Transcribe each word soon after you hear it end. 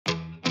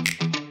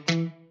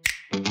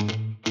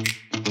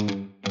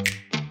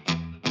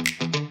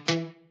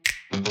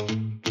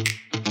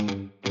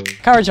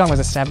Kurrajong was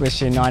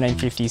established in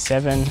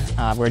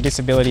 1957. We're a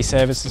disability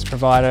services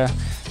provider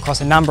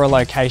across a number of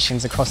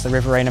locations across the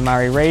Riverina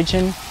Murray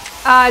Region.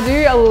 I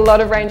do a lot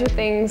of range of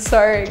things,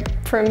 so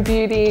from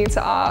beauty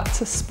to art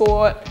to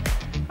sport,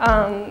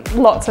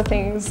 lots of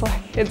things.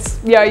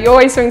 You're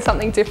always doing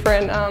something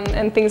different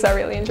and things I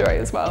really enjoy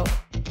as well.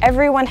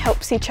 Everyone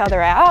helps each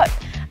other out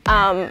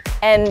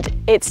and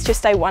it's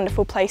just a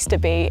wonderful place to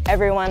be.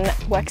 Everyone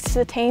works as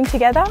a team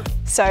together,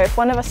 so if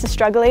one of us is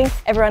struggling,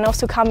 everyone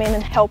else will come in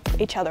and help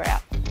each other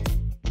out.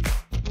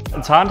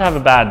 It's hard to have a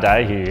bad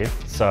day here,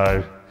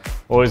 so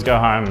always go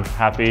home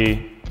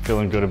happy,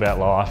 feeling good about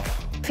life.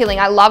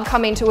 I love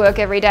coming to work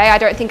every day. I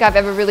don't think I've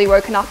ever really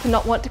woken up and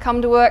not want to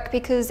come to work,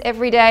 because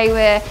every day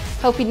we're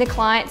helping the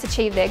clients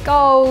achieve their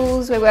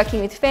goals, we're working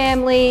with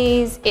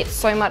families. It's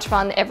so much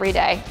fun every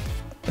day.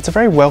 It's a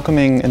very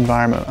welcoming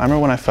environment. I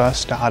remember when I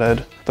first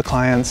started, the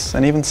clients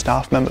and even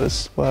staff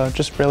members were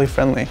just really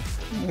friendly.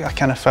 I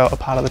kind of felt a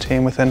part of the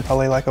team within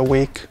probably like a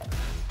week.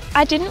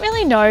 I didn't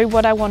really know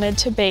what I wanted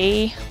to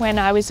be when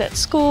I was at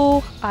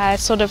school. I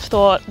sort of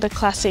thought the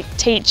classic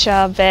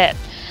teacher, vet,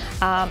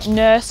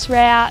 nurse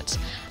route.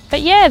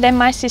 But yeah, then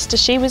my sister,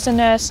 she was a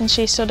nurse, and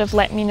she sort of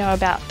let me know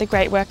about the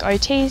great work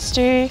OTs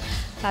do.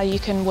 You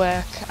can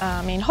work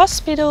in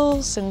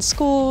hospitals and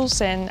schools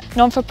and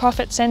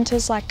non-for-profit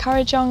centres like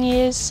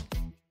Kurrajong is.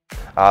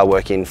 I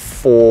work in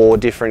 4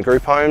 different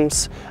group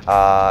homes,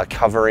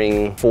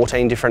 covering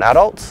 14 different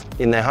adults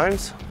in their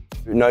homes.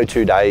 No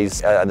 2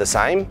 days are the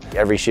same.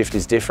 Every shift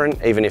is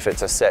different, even if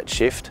it's a set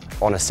shift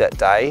on a set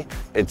day.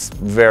 It's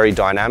very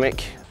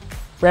dynamic.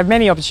 We have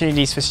many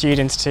opportunities for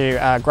students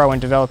to grow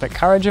and develop at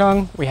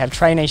Kurrajong. We have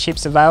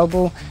traineeships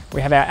available. We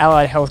have our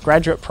allied health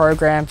graduate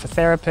program for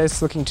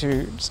therapists looking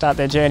to start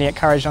their journey at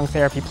Kurrajong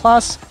Therapy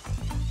Plus.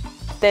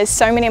 There's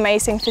so many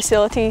amazing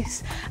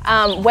facilities.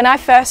 When I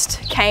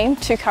first came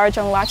to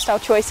Kurrajong Lifestyle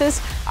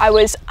Choices, I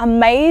was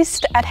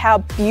amazed at how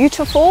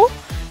beautiful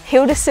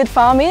Hildested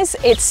Farm is.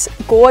 It's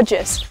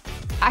gorgeous.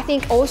 I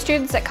think all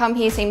students that come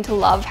here seem to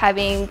love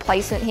having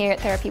placement here at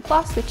Therapy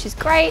Plus, which is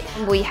great.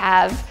 We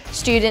have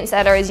students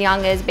that are as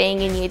young as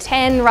being in year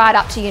 10 right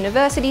up to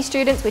university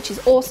students, which is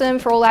awesome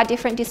for all our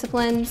different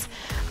disciplines.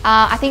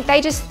 I think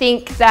they just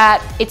think that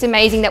it's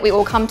amazing that we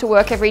all come to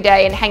work every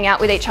day and hang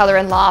out with each other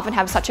and laugh and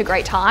have such a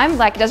great time.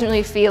 Like, it doesn't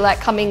really feel like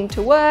coming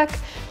to work.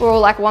 We're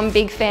all like one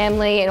big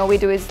family and all we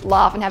do is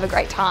laugh and have a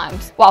great time,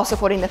 while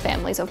supporting the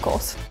families, of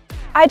course.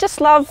 I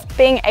just love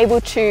being able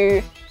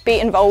to be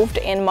involved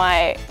in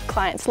my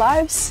clients'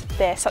 lives.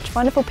 They're such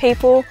wonderful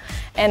people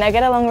and I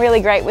get along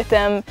really great with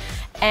them,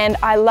 and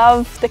I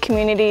love the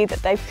community that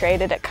they've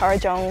created at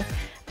Kurrajong.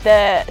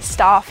 The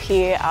staff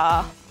here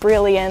are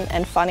brilliant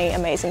and funny,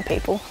 amazing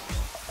people.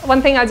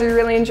 One thing I do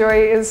really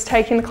enjoy is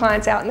taking the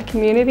clients out in the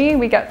community.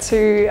 We get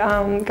to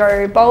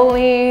go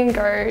bowling,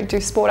 go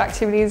do sport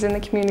activities in the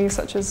community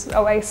such as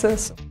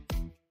Oasis.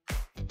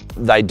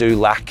 They do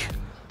lack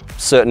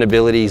certain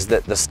abilities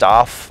that the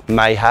staff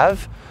may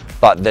have,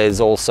 but there's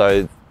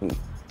also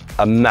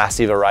a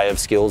massive array of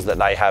skills that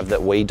they have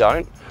that we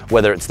don't,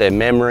 whether it's their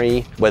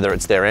memory, whether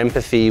it's their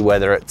empathy,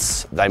 whether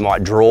it's they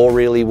might draw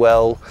really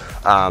well,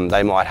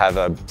 they might have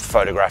a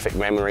photographic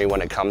memory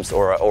when it comes,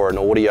 or an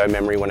audio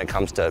memory when it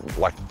comes to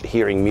like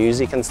hearing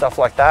music and stuff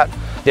like that.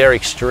 They're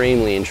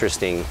extremely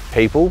interesting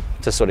people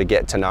to sort of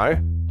get to know.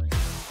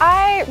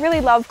 I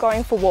really love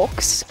going for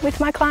walks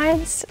with my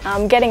clients.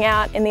 Getting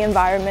out in the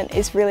environment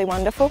is really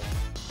wonderful.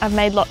 I've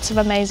made lots of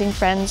amazing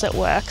friends at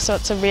work, so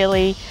it's a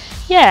really,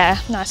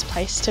 nice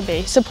place to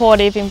be.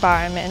 Supportive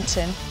environment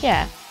and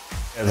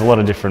There's a lot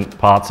of different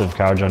parts of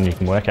Kurrajong you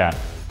can work at.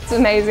 It's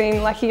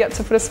amazing, like you get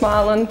to put a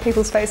smile on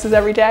people's faces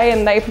every day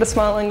and they put a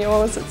smile on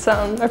yours. It's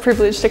a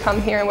privilege to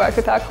come here and work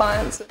with our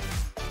clients.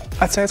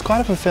 I'd say it's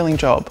quite a fulfilling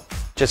job.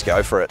 Just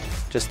go for it,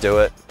 just do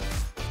it.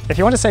 If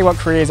you want to see what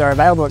careers are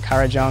available at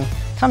Kurrajong,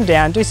 come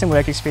down, do some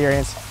work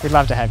experience. We'd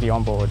love to have you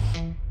on board.